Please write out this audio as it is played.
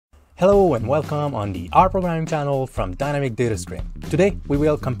Hello and welcome on the R programming channel from Dynamic Data Stream. Today we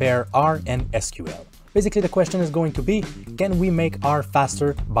will compare R and SQL. Basically the question is going to be, can we make R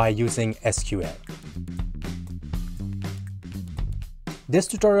faster by using SQL? This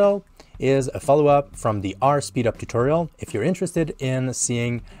tutorial is a follow-up from the R speedup tutorial. If you're interested in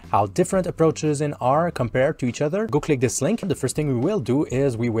seeing how different approaches in R compare to each other, go click this link. The first thing we will do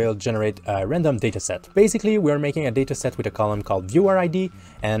is we will generate a random dataset. Basically, we're making a dataset with a column called viewer ID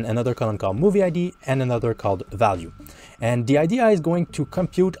and another column called movie ID and another called value. And the idea is going to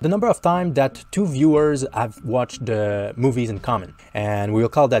compute the number of times that two viewers have watched the movies in common. And we will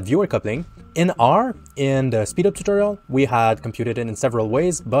call that viewer coupling. In R, in the speedup tutorial, we had computed it in several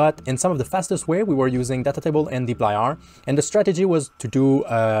ways, but in some of the fastest way, we were using datatable and dplyr. And the strategy was to do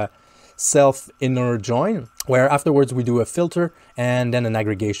a self-inner join, where afterwards we do a filter and then an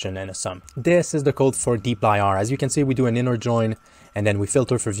aggregation and a sum. This is the code for dplyr. As you can see, we do an inner join and then we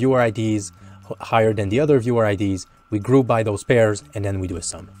filter for viewer IDs higher than the other viewer IDs. We group by those pairs and then we do a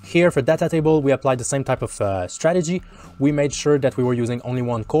sum. Here for datatable, we applied the same type of strategy. We made sure that we were using only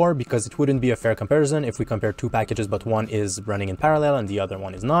one core because it wouldn't be a fair comparison if we compare two packages but one is running in parallel and the other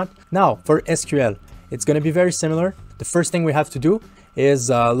one is not. Now for SQL, it's going to be very similar. The first thing we have to do is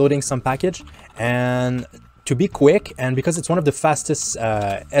loading some package, and to be quick and because it's one of the fastest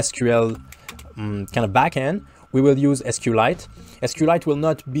SQL kind of backend, we will use SQLite. SQLite will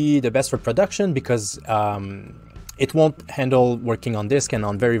not be the best for production because it won't handle working on disk and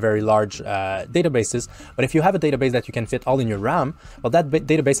on very, very large databases. But if you have a database that you can fit all in your RAM, well, that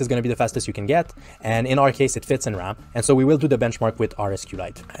database is going to be the fastest you can get. And in our case, it fits in RAM. And so we will do the benchmark with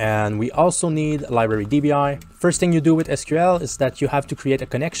RSQLite. And we also need library DBI. First thing you do with SQL is that you have to create a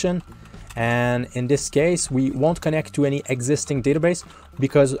connection. And in this case, we won't connect to any existing database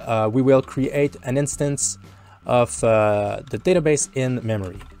because we will create an instance of the database in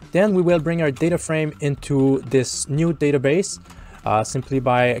memory. Then we will bring our data frame into this new database simply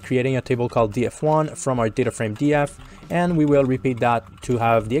by creating a table called df1 from our data frame df, and we will repeat that to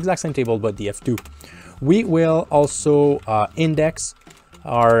have the exact same table but df2. We will also index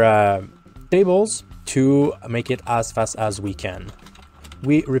our tables to make it as fast as we can.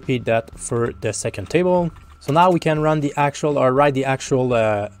 We repeat that for the second table. So now we can run the actual or write the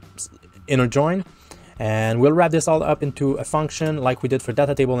actual inner join. And we'll wrap this all up into a function like we did for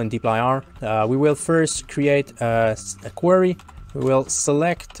datatable and dplyr. We will first create a query. We will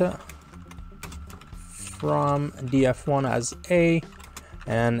select from df1 as A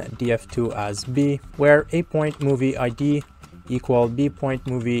and df2 as B, where A.movie ID equal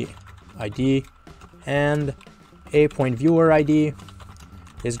B.movie ID and A.viewer ID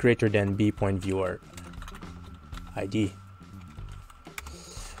is greater than B.viewer ID.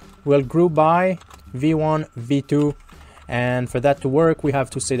 We'll group by v1, v2, and for that to work we have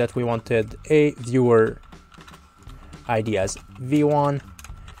to say that we wanted a viewer ID as v1,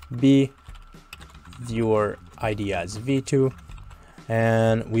 b viewer ID as v2,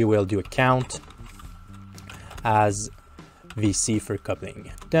 and we will do a count as vc for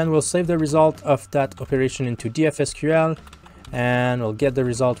coupling. Then we'll save the result of that operation into dfSQL and we'll get the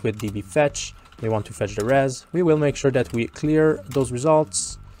result with dbFetch. We want to fetch the res. We will make sure that we clear those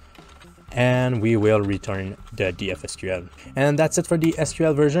results and we will return the dfSQL. And that's it for the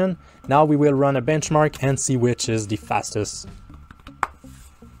SQL version. Now we will run a benchmark and see which is the fastest.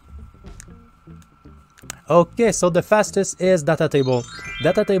 Okay, so the fastest is datatable.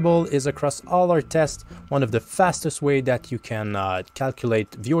 Datatable is across all our tests one of the fastest way that you can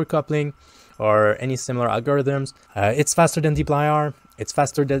calculate viewer coupling or any similar algorithms. It's faster than dplyr. It's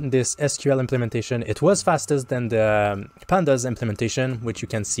faster than this SQL implementation. It was faster than the pandas implementation, which you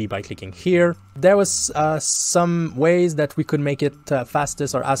can see by clicking here. There was some ways that we could make it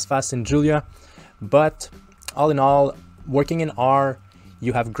fastest or as fast in Julia, but all in all, working in R,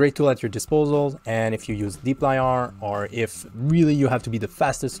 you have great tool at your disposal, and if you use dplyr or if really you have to be the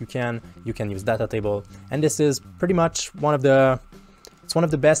fastest you can use datatable. And this is pretty much one of the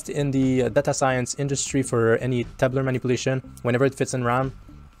best in the data science industry for any tabular manipulation. Whenever it fits in RAM,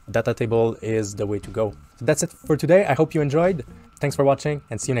 datatable is the way to go. So that's it for today. I hope you enjoyed. Thanks for watching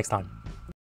and see you next time.